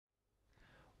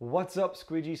What's up,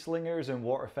 squeegee slingers and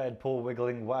water-fed pole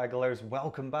wiggling wagglers?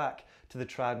 Welcome back to the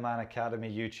Tradman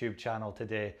Academy YouTube channel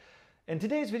today. In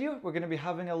today's video, we're going to be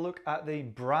having a look at the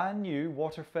brand new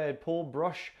water-fed pole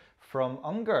brush from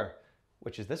Unger,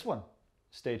 which is this one.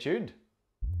 Stay tuned.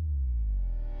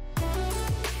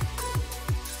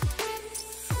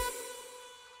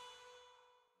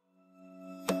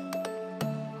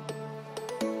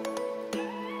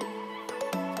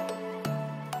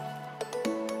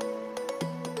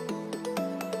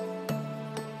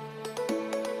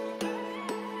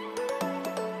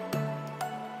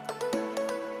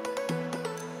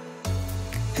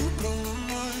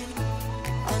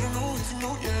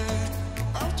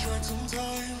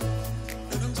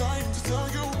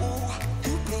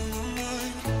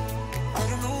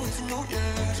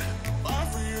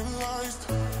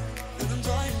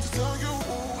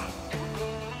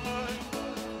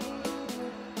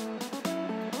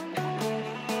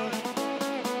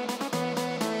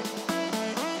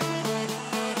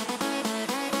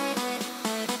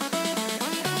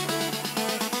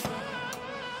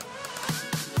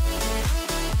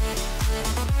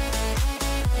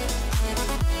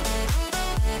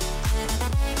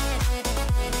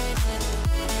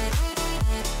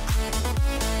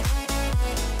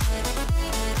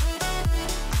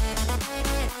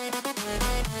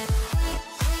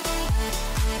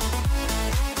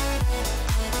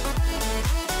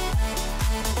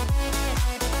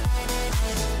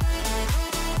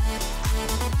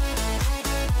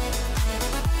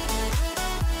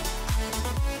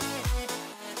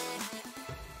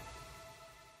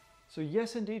 So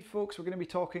yes indeed folks, we're going to be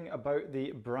talking about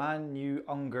the brand new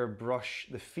Unger brush,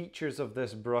 the features of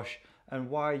this brush and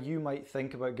why you might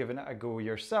think about giving it a go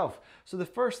yourself. So the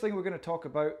first thing we're going to talk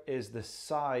about is the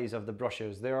size of the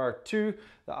brushes. There are two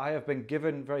that I have been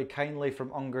given very kindly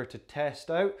from Unger to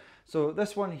test out. So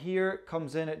this one here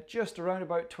comes in at just around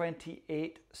about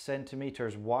 28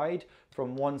 centimeters wide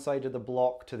from one side of the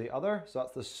block to the other. So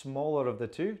that's the smaller of the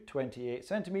two, 28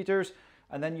 centimeters.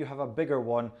 And then you have a bigger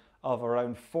one of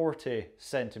around 40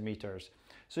 centimeters.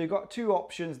 So you've got two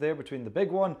options there between the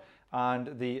big one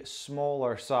and the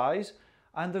smaller size.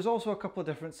 And there's also a couple of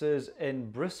differences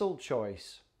in bristle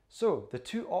choice. So the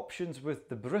two options with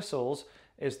the bristles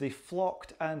is the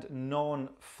flocked and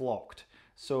non-flocked.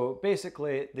 So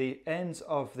basically the ends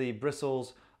of the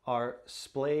bristles are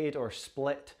splayed or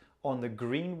split on the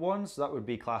green ones. So that would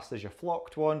be classed as your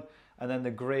flocked one. And then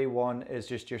the grey one is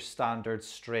just your standard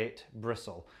straight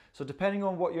bristle. So depending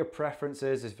on what your preference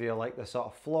is, if you like the sort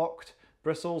of flocked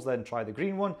bristles, then try the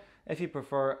green one. If you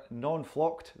prefer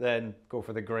non-flocked, then go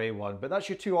for the grey one. But that's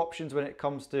your two options when it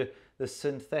comes to the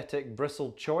synthetic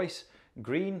bristle choice,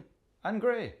 green and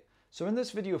grey. So in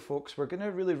this video folks, we're going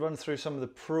to really run through some of the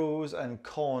pros and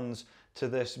cons to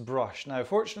this brush. Now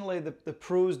fortunately the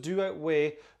pros do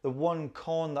outweigh the one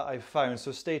con that I've found,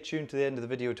 so stay tuned to the end of the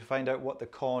video to find out what the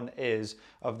con is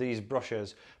of these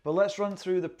brushes. But let's run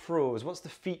through the pros. What's the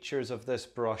features of this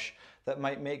brush that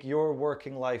might make your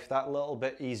working life that little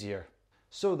bit easier?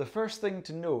 So the first thing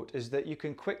to note is that you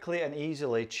can quickly and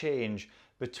easily change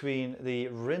between the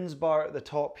rinse bar at the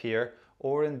top here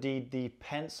or indeed the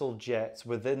pencil jets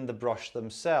within the brush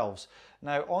themselves.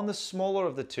 Now on the smaller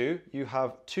of the two, you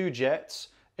have two jets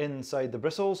inside the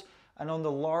bristles, and on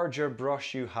the larger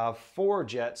brush you have four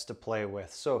jets to play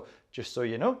with. So just so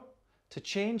you know, to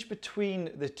change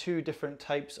between the two different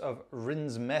types of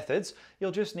rinse methods, you'll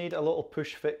just need a little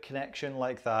push fit connection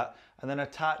like that and then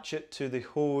attach it to the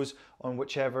hose on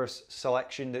whichever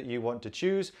selection that you want to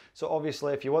choose. So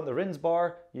obviously if you want the rinse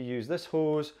bar, you use this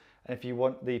hose. And if you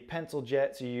want the pencil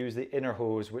jets, you use the inner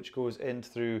hose, which goes in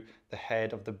through the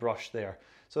head of the brush there.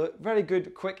 So very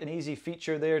good, quick and easy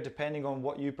feature there, depending on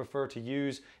what you prefer to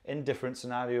use. In different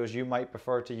scenarios, you might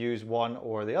prefer to use one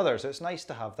or the other. So it's nice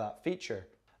to have that feature.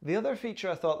 The other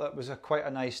feature I thought that was quite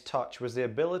a nice touch was the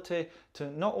ability to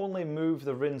not only move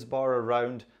the rinse bar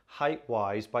around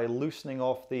height-wise by loosening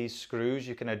off these screws.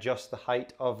 You can adjust the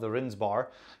height of the rinse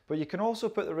bar, but you can also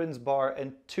put the rinse bar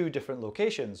in two different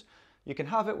locations. You can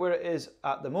have it where it is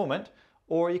at the moment,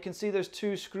 or you can see there's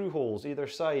two screw holes either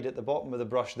side at the bottom of the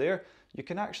brush there. You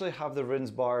can actually have the rinse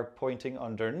bar pointing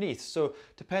underneath. So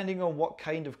depending on what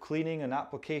kind of cleaning and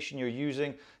application you're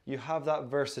using, you have that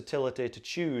versatility to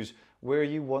choose where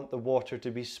you want the water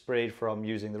to be sprayed from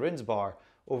using the rinse bar,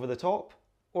 over the top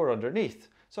or underneath.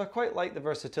 So I quite like the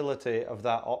versatility of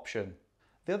that option.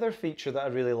 The other feature that I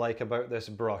really like about this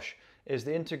brush is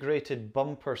the integrated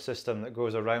bumper system that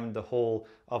goes around the whole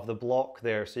of the block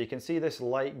there. So you can see this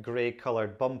light grey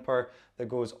coloured bumper that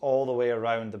goes all the way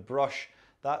around the brush.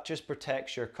 that just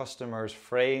protects your customers'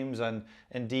 frames and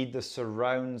indeed the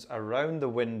surrounds around the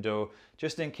window,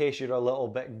 just in case you're a little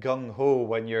bit gung-ho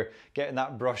when you're getting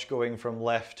that brush going from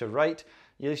left to right.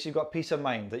 At least you've got peace of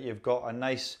mind that you've got a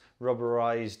nice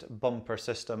rubberized bumper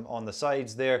system on the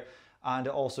sides there, and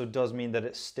it also does mean that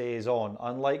it stays on,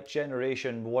 unlike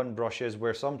Generation 1 brushes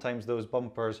where sometimes those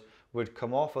bumpers would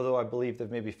come off, although I believe they've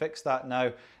maybe fixed that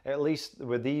now. At least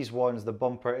with these ones, the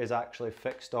bumper is actually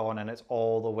fixed on and it's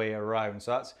all the way around.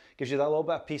 So that gives you that little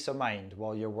bit of peace of mind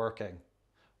while you're working.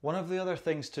 One of the other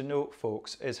things to note,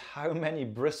 folks, is how many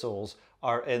bristles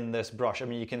are in this brush. I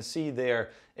mean, you can see there,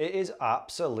 it is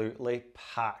absolutely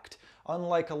packed.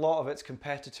 Unlike a lot of its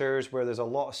competitors where there's a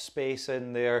lot of space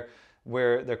in there,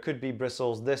 where there could be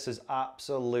bristles, this is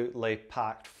absolutely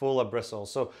packed full of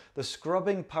bristles. So the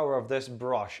scrubbing power of this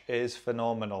brush is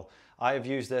phenomenal. I have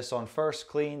used this on first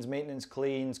cleans, maintenance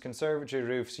cleans, conservatory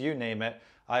roofs, you name it.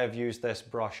 I have used this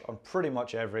brush on pretty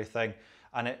much everything,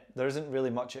 and there isn't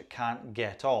really much it can't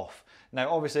get off. Now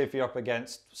obviously if you're up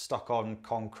against stuck on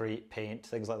concrete, paint,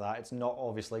 things like that, it's not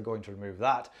obviously going to remove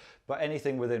that, but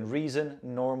anything within reason,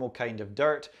 normal kind of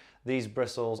dirt, these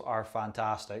bristles are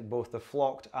fantastic. Both the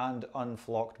flocked and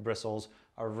unflocked bristles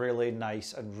are really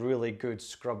nice and really good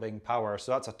scrubbing power.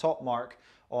 So that's a top mark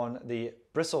on the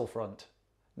bristle front.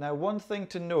 Now one thing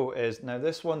to note is, now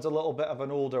this one's a little bit of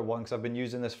an older one because I've been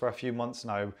using this for a few months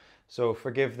now, so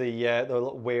forgive the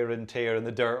little wear and tear and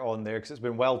the dirt on there because it's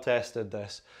been well tested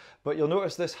this. But you'll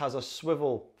notice this has a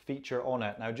swivel feature on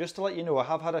it. Now just to let you know, I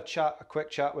have had a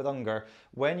quick chat with Unger.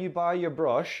 When you buy your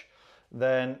brush,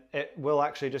 then it will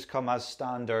actually just come as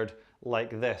standard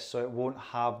like this, so it won't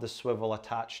have the swivel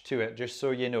attached to it, just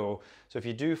so you know. So if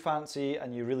you do fancy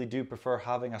and you really do prefer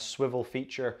having a swivel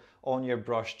feature on your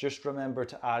brush, just remember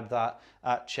to add that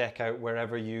at checkout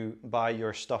wherever you buy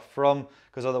your stuff from,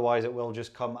 because otherwise it will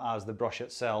just come as the brush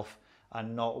itself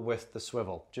and not with the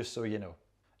swivel, just so you know.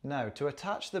 Now to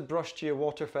attach the brush to your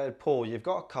Waterfed pole, you've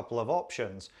got a couple of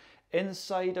options.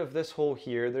 Inside of this hole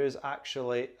here, there is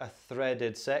actually a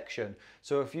threaded section.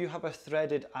 So if you have a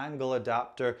threaded angle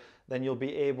adapter, then you'll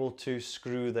be able to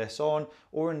screw this on,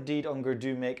 or indeed Unger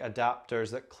do make adapters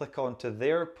that click onto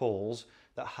their poles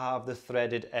that have the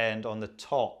threaded end on the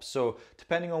top. So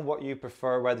depending on what you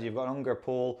prefer, whether you've got an Unger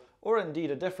pole or indeed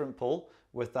a different pole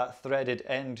with that threaded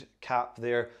end cap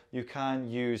there, you can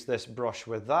use this brush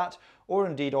with that, or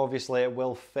indeed obviously it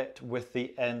will fit with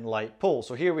the N-Lite pole.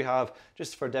 So here we have,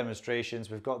 just for demonstrations,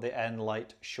 we've got the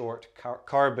N-Lite short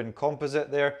carbon composite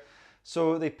there.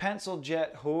 So the pencil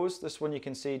jet hose, this one you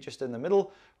can see just in the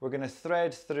middle, we're going to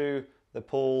thread through the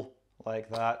pole like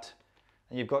that.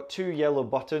 And you've got two yellow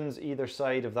buttons either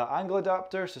side of that angle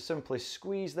adapter, so simply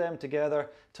squeeze them together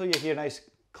till you hear a nice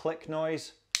click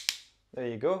noise. There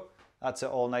you go. That's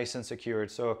it all nice and secured,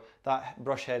 so that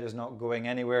brush head is not going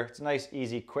anywhere. It's a nice,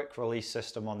 easy, quick release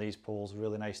system on these poles,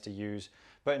 really nice to use.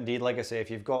 But indeed, like I say,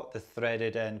 if you've got the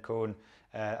threaded end cone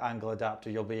angle adapter,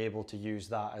 you'll be able to use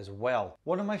that as well.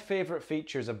 One of my favourite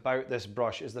features about this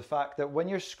brush is the fact that when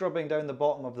you're scrubbing down the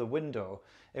bottom of the window,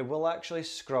 it will actually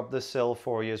scrub the sill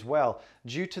for you as well.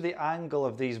 Due to the angle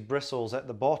of these bristles at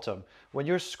the bottom, when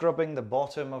you're scrubbing the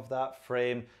bottom of that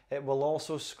frame, it will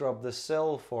also scrub the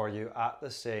sill for you at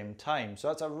the same time. So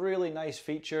that's a really nice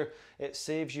feature. It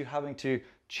saves you having to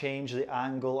change the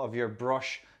angle of your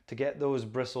brush to get those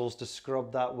bristles to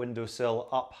scrub that windowsill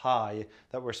up high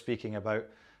that we're speaking about.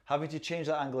 Having to change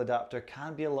that angle adapter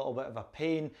can be a little bit of a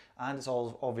pain, and it's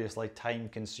all obviously time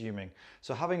consuming.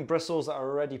 So having bristles that are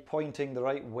already pointing the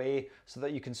right way so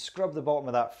that you can scrub the bottom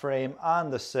of that frame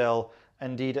and the sill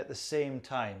indeed at the same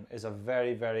time is a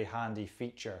very, very handy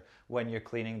feature when you're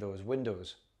cleaning those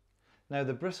windows. Now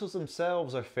the bristles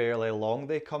themselves are fairly long.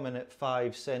 They come in at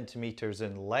 5 centimeters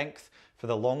in length for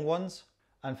the long ones.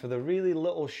 And for the really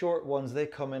little short ones, they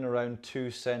come in around 2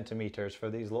 centimeters for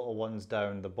these little ones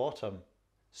down the bottom.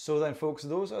 So then folks,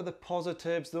 those are the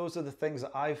positives, those are the things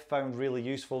that I've found really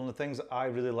useful and the things that I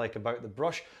really like about the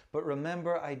brush. But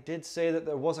remember, I did say that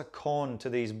there was a con to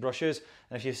these brushes,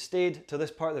 and if you've stayed to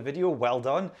this part of the video, well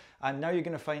done. And now you're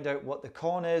going to find out what the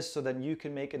con is, so then you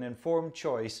can make an informed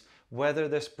choice whether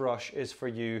this brush is for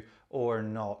you or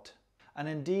not. And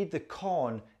indeed, the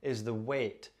con is the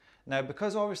weight. Now,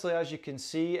 because obviously, as you can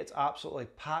see, it's absolutely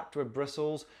packed with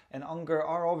bristles, and Unger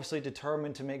are obviously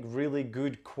determined to make really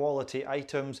good quality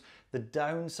items. The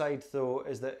downside though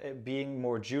is that it being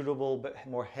more durable, but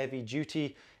more heavy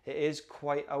duty, it is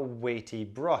quite a weighty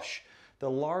brush.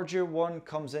 The larger one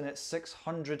comes in at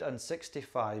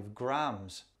 665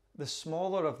 grams. The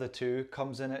smaller of the two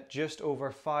comes in at just over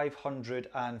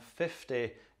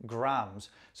 550 grams.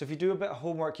 So if you do a bit of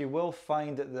homework, you will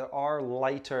find that there are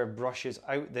lighter brushes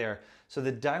out there. So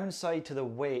the downside to the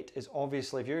weight is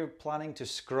obviously if you're planning to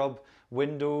scrub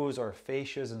windows or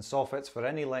fascias and soffits for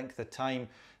any length of time,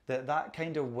 that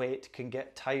kind of weight can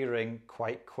get tiring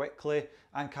quite quickly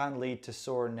and can lead to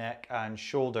sore neck and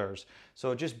shoulders.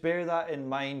 So just bear that in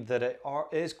mind, that it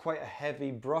is quite a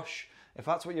heavy brush. If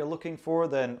that's what you're looking for,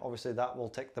 then obviously that will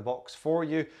tick the box for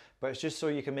you, but it's just so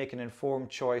you can make an informed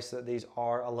choice that these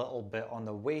are a little bit on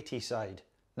the weighty side.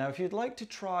 Now, if you'd like to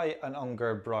try an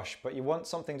Unger brush, but you want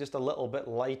something just a little bit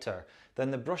lighter,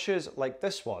 then the brushes like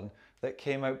this one that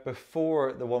came out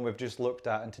before the one we've just looked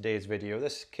at in today's video,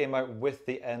 this came out with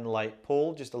the N-Light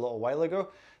pole just a little while ago.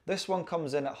 This one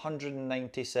comes in at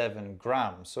 197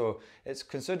 grams, so it's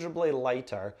considerably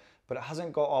lighter, but it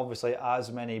hasn't got obviously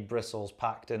as many bristles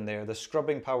packed in there. The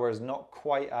scrubbing power is not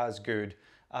quite as good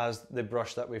as the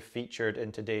brush that we've featured in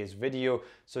today's video,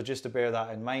 so just to bear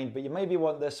that in mind. But you maybe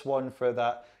want this one for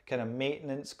that kind of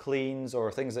maintenance cleans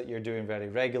or things that you're doing very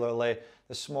regularly.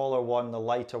 The smaller one, the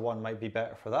lighter one, might be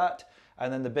better for that,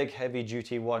 and then the big heavy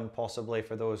duty one possibly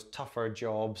for those tougher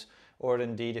jobs, or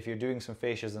indeed if you're doing some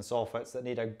fascias and soffits that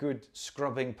need a good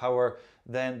scrubbing power,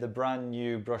 then the brand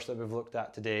new brush that we've looked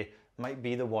at today might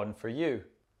be the one for you.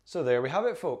 So there we have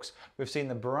it, folks. We've seen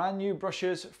the brand new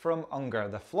brushes from Unger,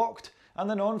 the flocked and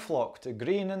the non-flocked, the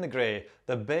green and the grey,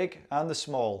 the big and the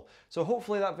small. So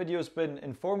hopefully that video has been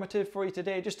informative for you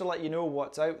today, just to let you know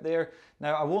what's out there.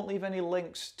 Now, I won't leave any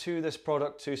links to this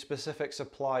product to specific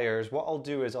suppliers. What I'll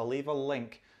do is I'll leave a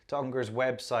link to Unger's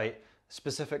website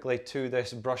specifically to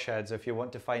this brush heads if you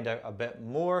want to find out a bit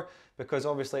more, because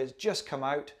obviously it's just come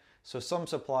out. So some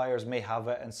suppliers may have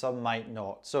it and some might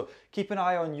not. So keep an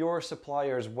eye on your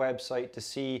supplier's website to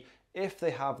see if they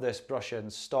have this brush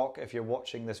in stock if you're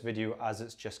watching this video as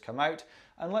it's just come out,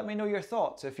 and let me know your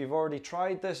thoughts. If you've already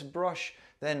tried this brush,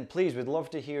 then please, we'd love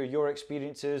to hear your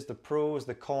experiences, the pros,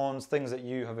 the cons, things that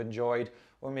you have enjoyed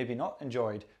or maybe not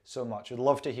enjoyed so much. We'd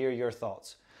love to hear your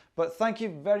thoughts. But thank you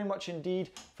very much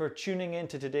indeed for tuning in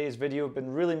to today's video. It's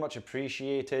been really much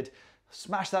appreciated.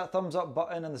 Smash that thumbs up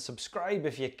button and the subscribe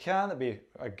if you can. That'd be,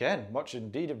 again, much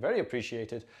indeed, very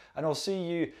appreciated. And I'll see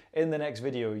you in the next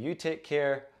video. You take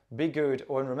care, be good,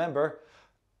 oh, and remember,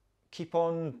 keep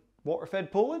on water-fed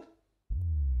polling.